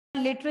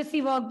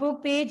literacy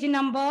workbook, page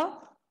number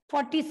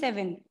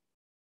 47.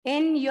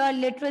 In your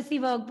literacy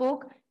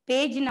workbook,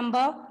 page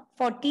number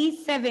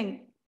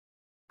 47,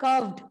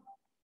 curved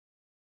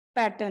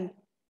pattern.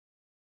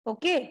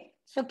 Okay,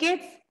 so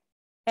kids,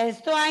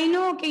 so I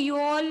know okay, you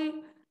all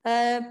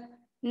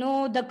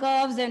know the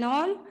curves and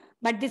all,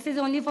 but this is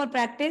only for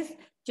practice.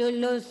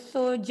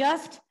 So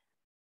just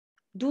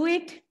do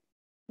it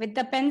with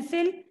the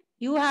pencil.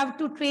 You have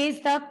to trace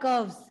the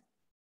curves.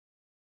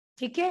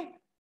 Okay?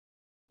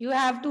 You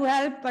have to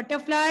help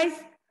butterflies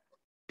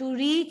to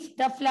reach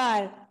the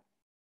flower.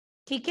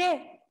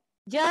 Okay?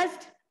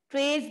 Just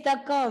trace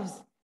the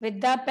curves with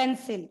the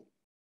pencil.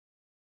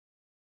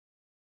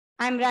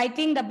 I'm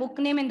writing the book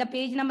name and the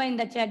page number in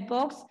the chat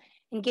box.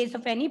 In case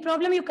of any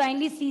problem, you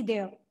kindly see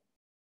there.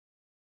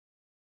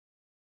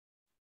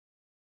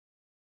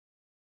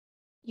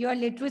 Your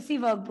literacy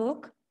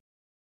workbook,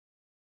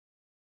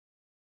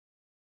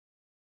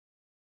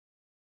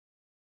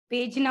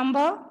 page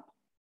number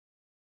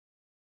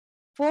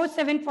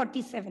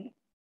 4747.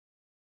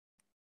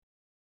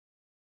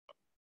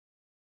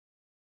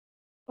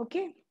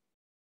 Okay.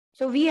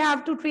 So we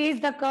have to trace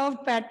the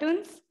curved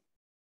patterns.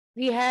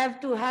 We have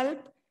to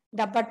help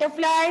the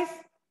butterflies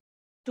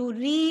to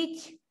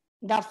reach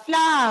the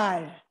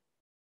flower.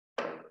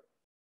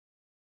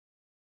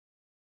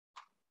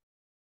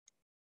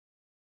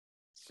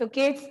 So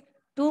kids,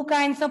 two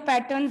kinds of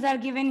patterns are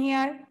given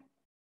here.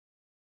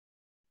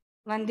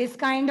 One this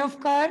kind of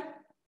curve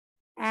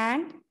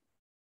and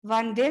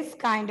one this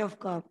kind of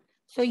curve.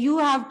 So you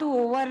have to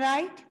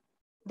overwrite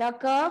the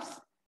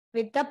curves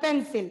with the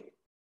pencil.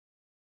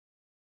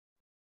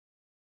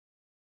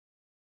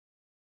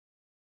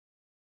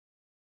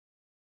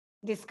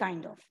 This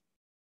kind of.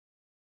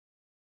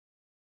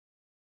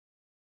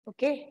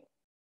 Okay.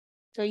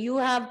 So you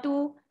have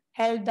to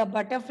help the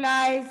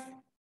butterflies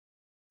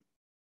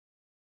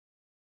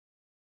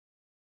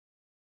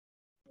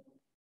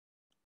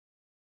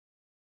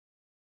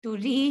to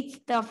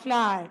reach the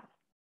flower.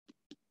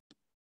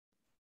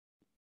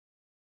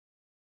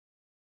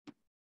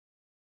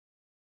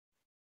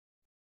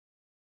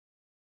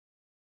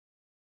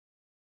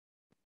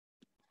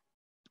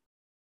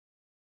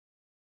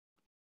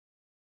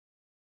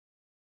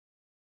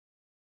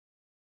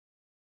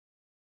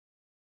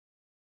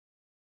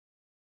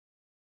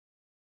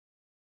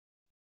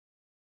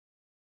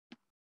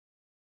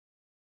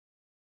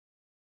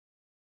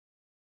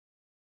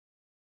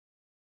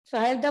 So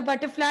help the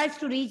butterflies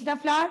to reach the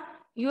flower.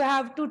 You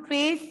have to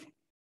trace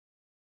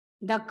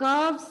the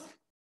curves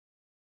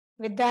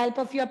with the help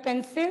of your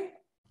pencil.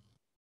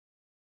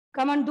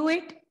 Come on, do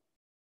it.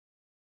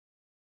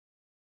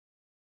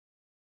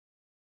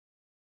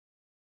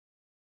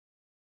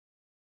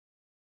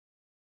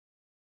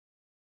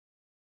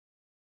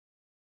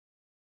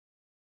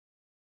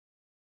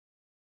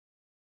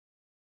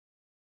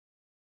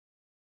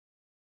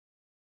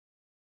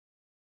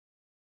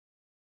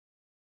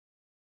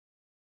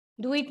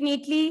 Do it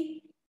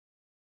neatly.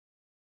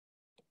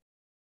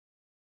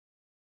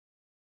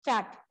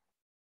 Start.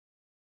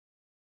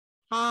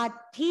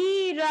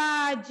 हाथी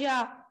राजा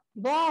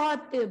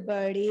बहुत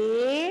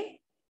बड़े,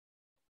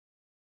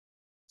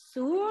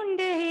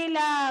 सूंड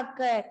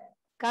हिलाकर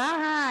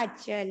कहाँ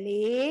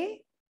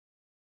चले,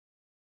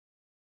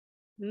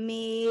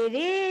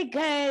 मेरे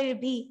घर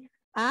भी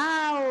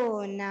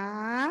आओ ना,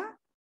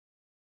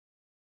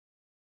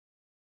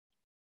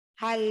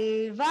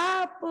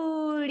 हलवा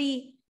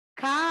पूड़ी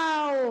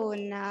खाओ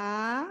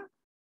ना,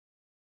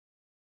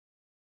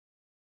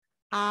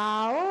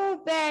 आओ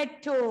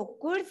बैठो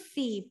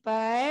कुर्सी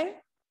पर,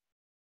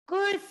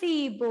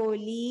 कुर्सी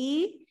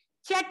बोली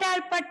चटर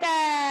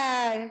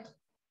पटर.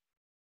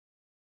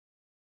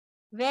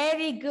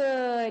 Very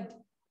good.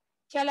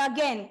 चलो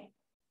again.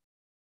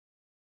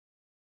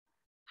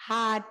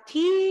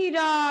 हाथी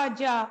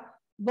राजा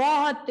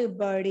बहुत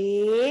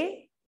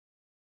बड़े,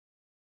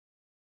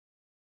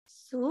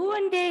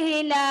 सूंड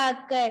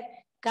हिलाकर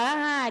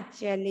कहाँ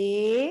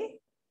चले,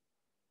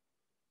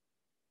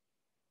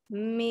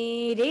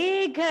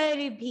 मेरे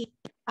घर भी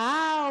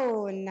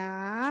आओ ना,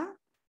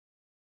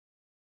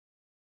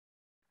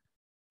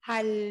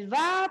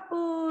 हलवा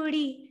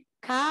पूड़ी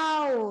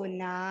खाओ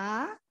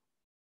ना,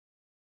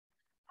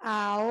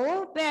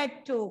 आओ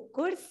बैठो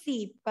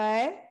कुर्सी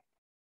पर,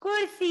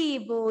 कुर्सी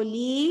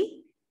बोली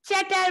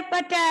चटर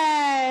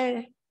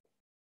पटर.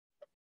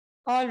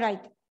 All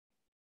right.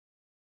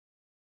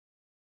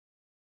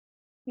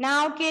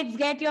 Now kids,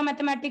 get your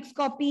mathematics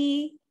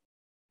copy.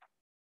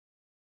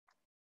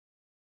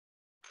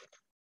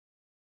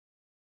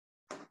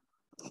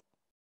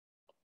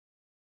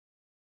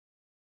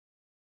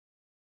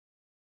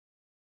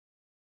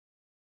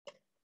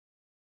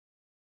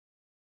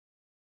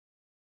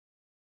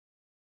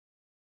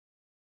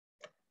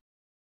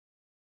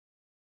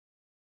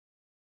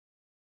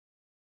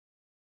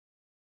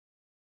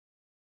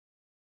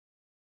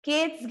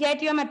 Kids,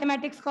 get your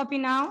mathematics copy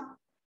now.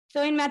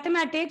 So in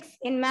mathematics,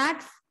 in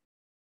maths,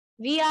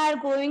 we are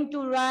going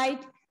to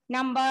write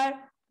numbers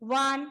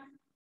 1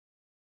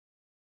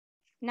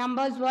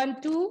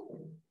 to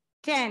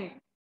 10.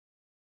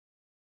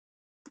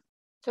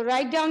 So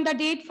write down the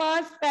date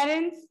first,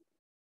 parents.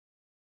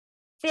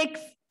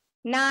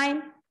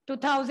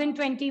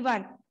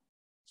 6/9/2021.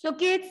 So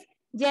kids,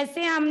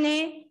 जैसे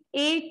हमने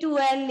A to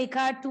L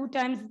लिखा 2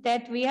 times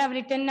that we have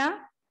written now.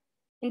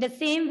 In the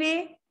same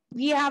way,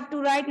 we have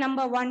to write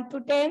number 1 to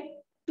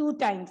 10 2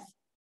 times.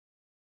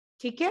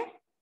 ठीक है?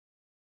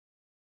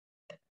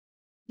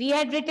 We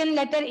had written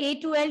letter A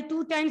to L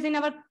 2 times in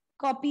our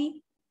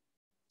copy.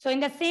 So in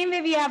the same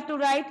way, we have to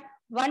write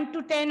 1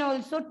 to 10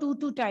 also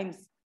 2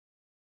 times.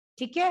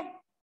 ठीक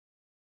है?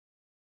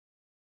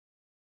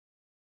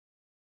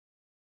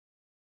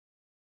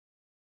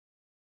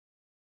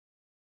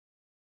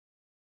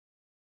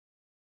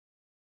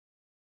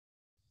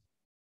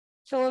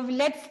 So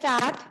let's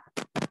start.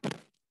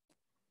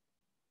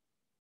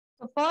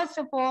 So first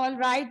of all,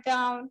 write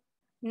down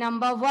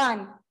number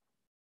 1.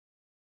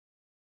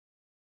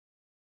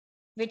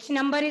 Which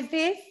number is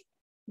this?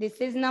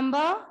 This is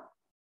number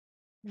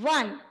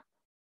 1.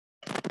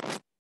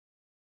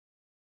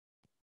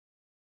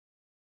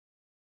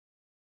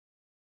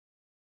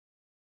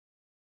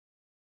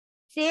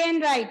 Say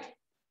and write.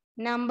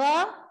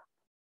 Number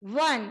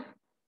 1.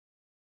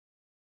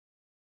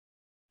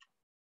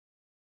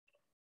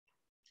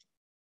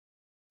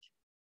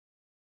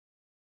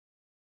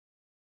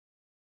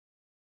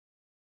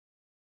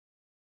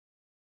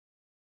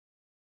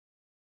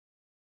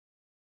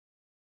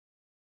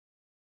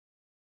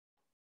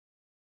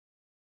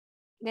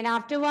 Then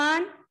after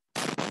 1,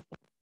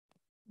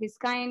 this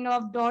kind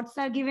of dots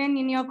are given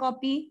in your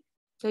copy.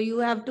 So you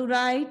have to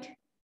write,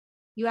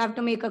 you have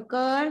to make a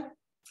curve,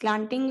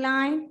 slanting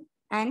line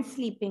and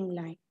sleeping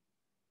line.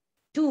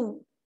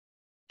 2.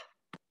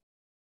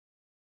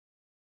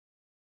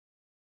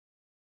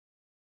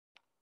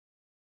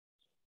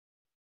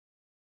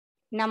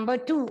 Number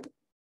 2.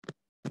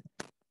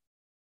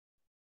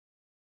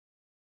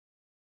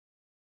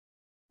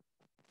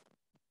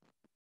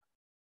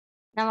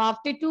 Now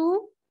after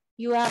 2,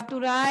 you have to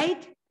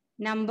write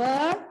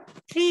number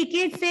 3.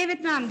 Kids, say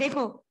with ma'am.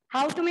 Dekho,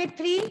 how to make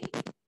 3?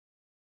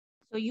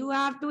 So you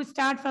have to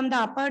start from the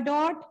upper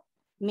dot,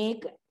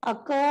 make a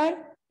curve,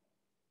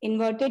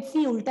 inverted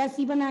C, ulta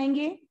C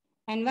बनाएंगे,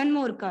 and one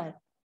more curve.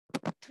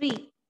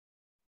 3.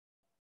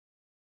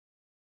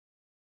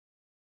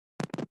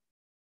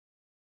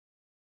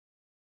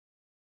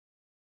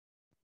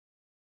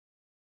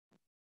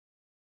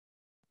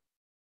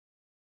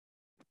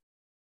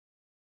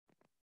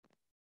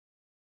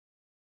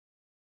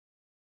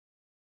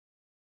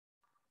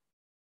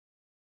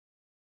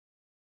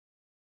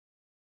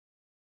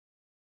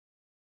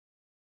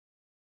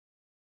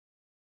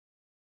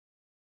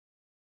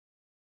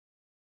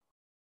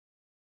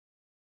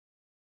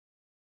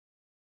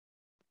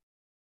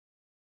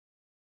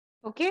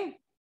 Okay.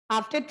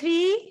 After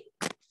 3,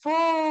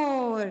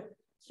 4.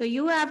 So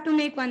you have to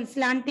make one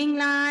slanting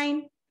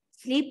line,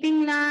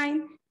 sleeping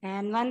line,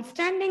 and one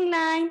standing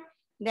line.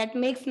 That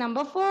makes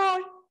number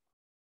 4.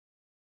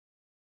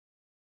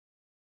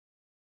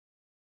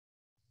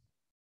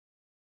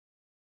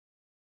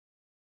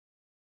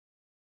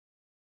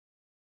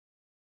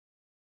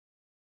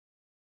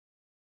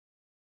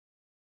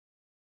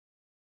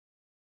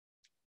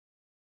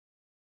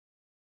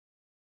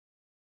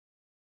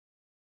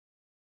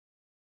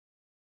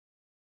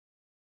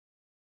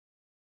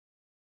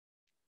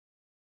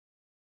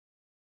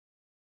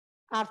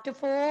 After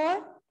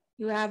 4,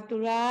 you have to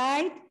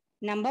write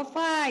number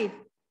 5.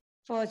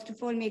 First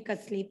of all, make a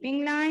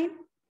sleeping line,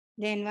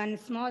 then one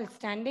small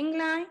standing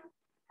line,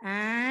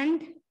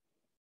 and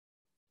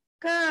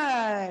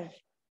curve.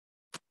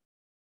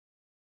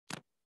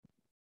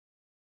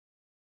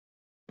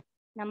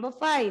 Number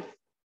 5.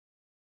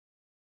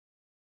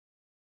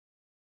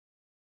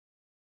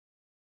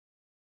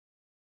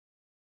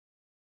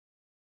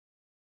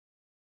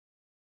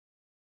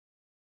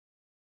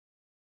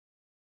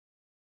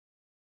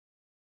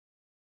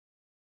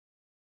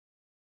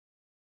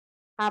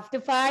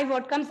 After 5,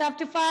 what comes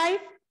after 5?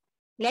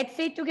 Let's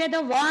say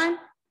together 1,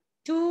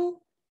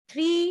 2,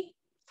 3,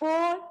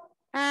 4,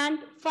 and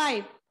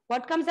 5.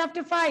 What comes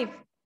after 5?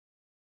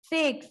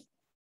 6.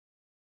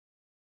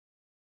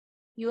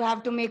 You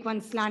have to make one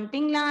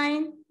slanting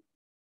line,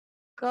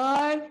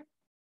 curve,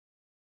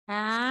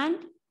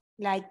 and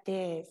like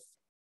this.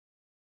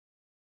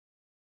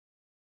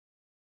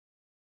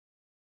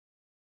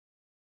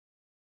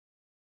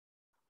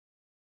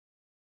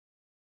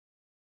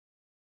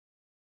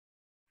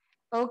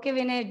 Okay,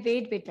 Vinay,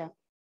 wait, beta.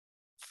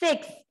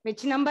 6.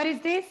 Which number is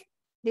this?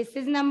 This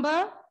is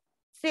number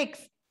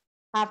 6.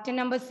 After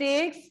number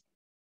 6,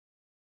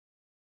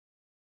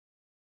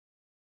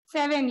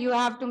 7, you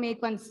have to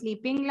make one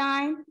sleeping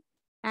line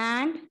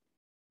and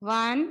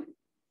one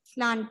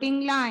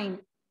slanting line.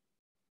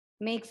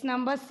 Makes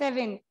number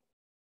 7.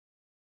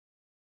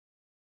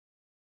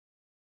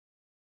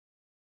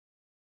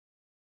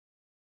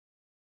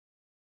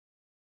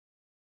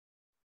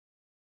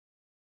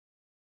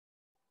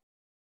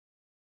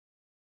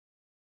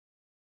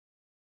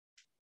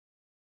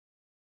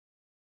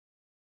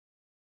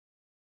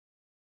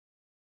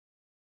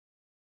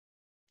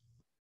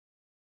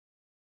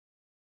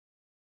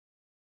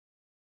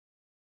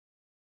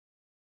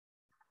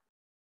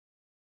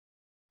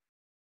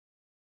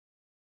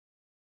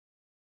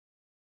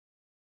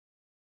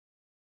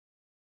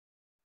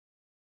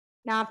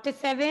 Now after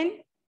 7,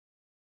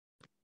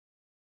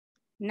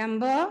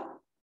 number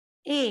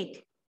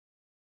 8.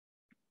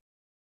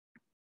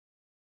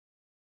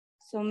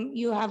 So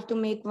you have to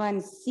make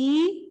one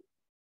C,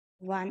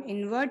 one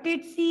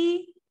inverted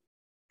C,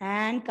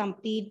 and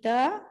complete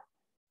the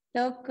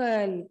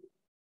circle.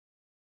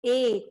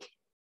 8.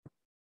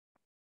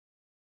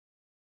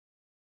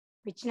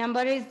 Which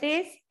number is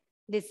this?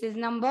 This is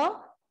number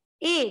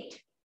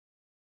 8.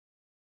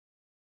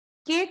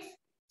 Kids,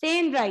 say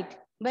and write.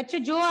 बच्चों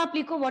जो आप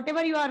लिखो,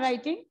 whatever you are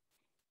writing,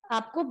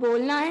 आपको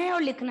बोलना है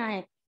और लिखना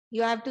है.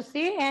 You have to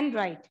say and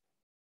write.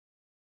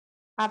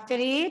 After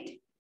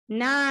 8,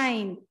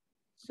 9.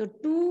 So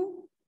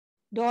 2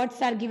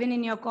 dots are given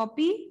in your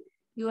copy.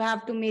 You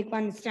have to make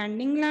one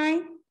standing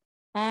line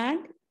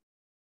and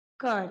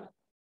curl.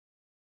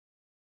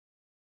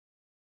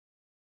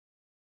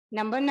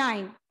 Number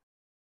 9.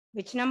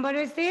 Which number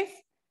is this?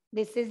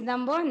 This is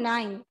number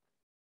 9.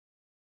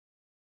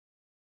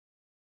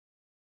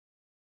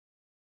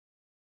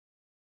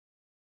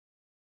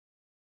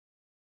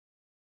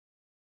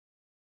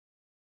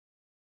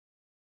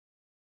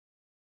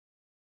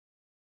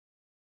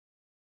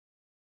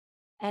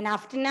 And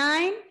after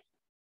 9,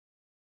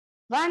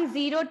 1,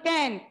 0,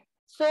 10.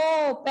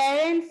 So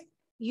parents,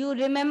 you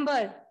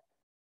remember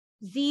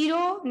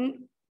 0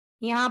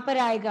 यहाँ पर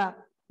आएगा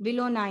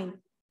below 9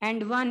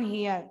 and 1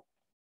 here.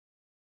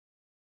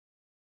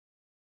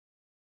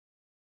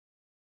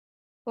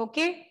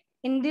 Okay,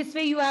 in this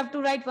way you have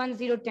to write 1,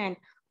 0, 10.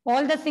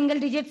 All the single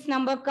digits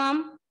number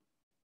come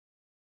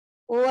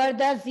over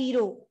the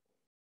 0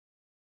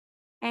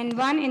 and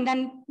 1 in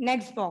the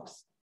next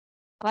box.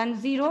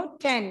 1, 0,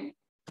 10.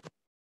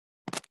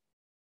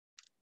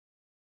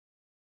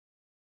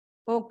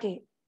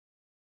 Okay.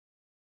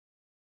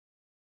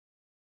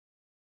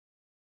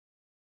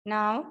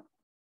 Now,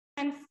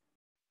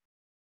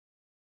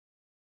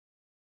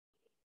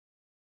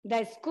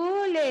 the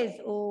school is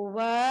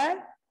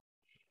over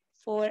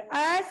for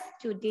us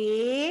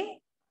today.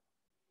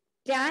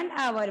 Done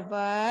our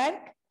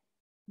work,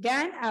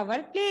 done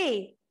our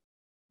play.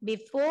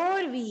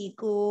 Before we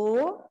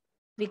go,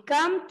 we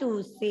come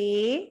to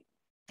say,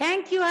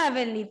 thank you,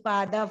 Heavenly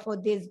Father, for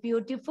this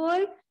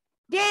beautiful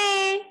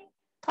day.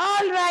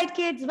 All right,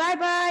 kids,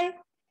 bye-bye.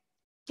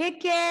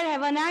 Take care.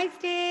 Have a nice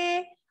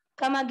day.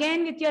 Come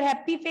again with your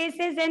happy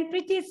faces and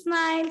pretty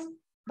smiles.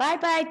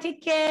 Bye-bye.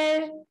 Take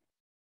care.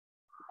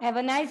 Have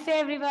a nice day,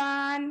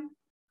 everyone.